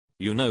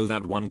You know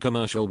that one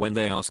commercial when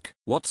they ask,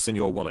 what's in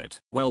your wallet?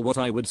 Well, what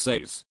I would say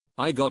is,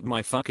 I got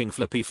my fucking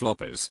flippy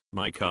floppers,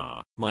 my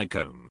car, my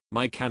comb,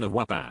 my can of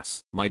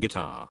wap-ass, my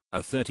guitar,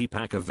 a 30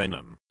 pack of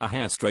Venom, a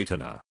hair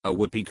straightener, a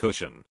whoopee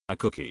cushion, a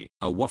cookie,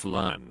 a waffle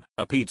iron,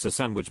 a pizza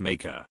sandwich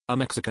maker, a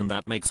Mexican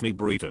that makes me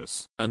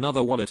burritos,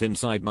 another wallet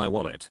inside my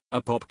wallet,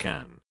 a pop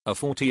can, a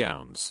 40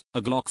 ounce,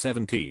 a Glock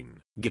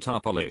 17,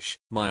 guitar polish,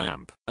 my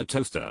amp, a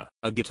toaster,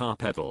 a guitar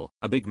pedal,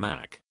 a Big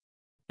Mac,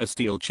 a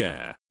steel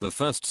chair, the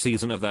first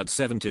season of that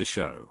 70s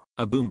show,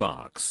 a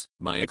boombox,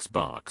 my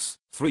Xbox,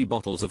 3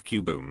 bottles of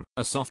Q-Boom,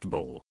 a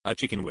softball, a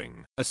chicken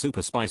wing, a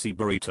super spicy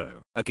burrito,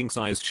 a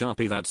king-size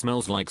Sharpie that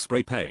smells like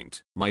spray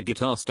paint, my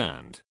guitar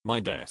stand, my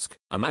desk,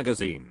 a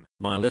magazine,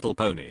 My Little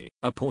Pony,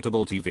 a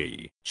portable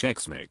TV,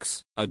 Chex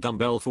Mix, a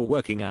dumbbell for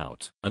working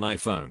out, an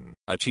iPhone,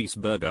 a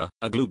cheeseburger,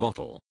 a glue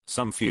bottle,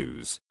 some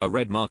fuse, a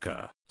red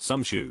marker,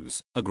 some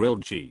shoes, a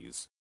grilled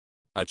cheese,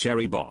 a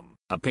cherry bomb,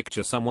 a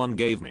picture someone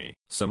gave me,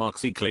 some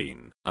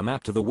OxyClean, a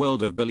map to the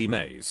world of Billy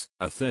Mays,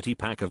 a 30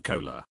 pack of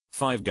cola,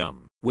 5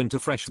 gum, winter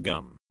fresh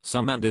gum,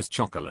 some Andes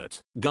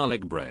chocolate,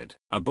 garlic bread,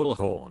 a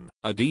bullhorn,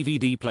 a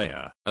DVD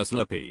player, a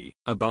Slurpee,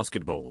 a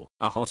basketball,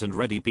 a hot and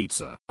ready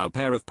pizza, a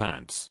pair of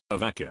pants, a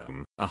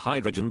vacuum, a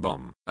hydrogen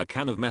bomb, a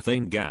can of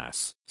methane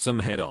gas, some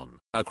head-on,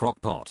 a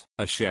crock pot,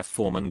 a Chef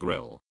Foreman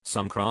grill,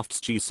 some Kraft's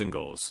cheese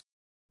singles,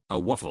 a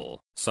waffle,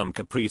 some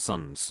Capri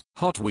Suns,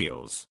 Hot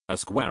Wheels, a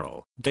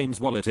squirrel, Dane's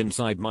wallet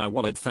inside my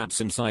wallet,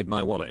 Fats inside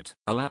my wallet,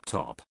 a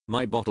laptop,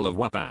 my bottle of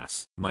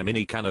wap-ass, my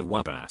mini can of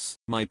wap-ass,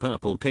 my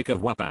purple pick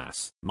of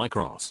wap-ass, my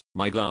cross,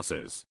 my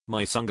glasses,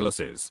 my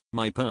sunglasses,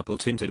 my purple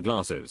tinted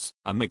glasses,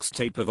 a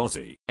mixtape of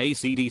Ozzy,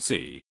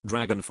 AC/DC,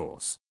 Dragon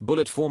Force,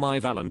 Bullet for My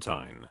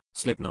Valentine,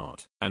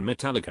 Slipknot, and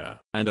Metallica,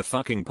 and a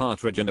fucking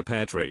partridge in a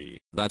pear tree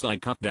that I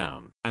cut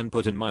down and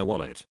put in my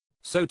wallet.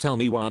 So tell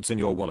me what's in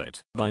your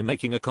wallet by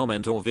making a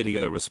comment or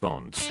video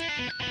response.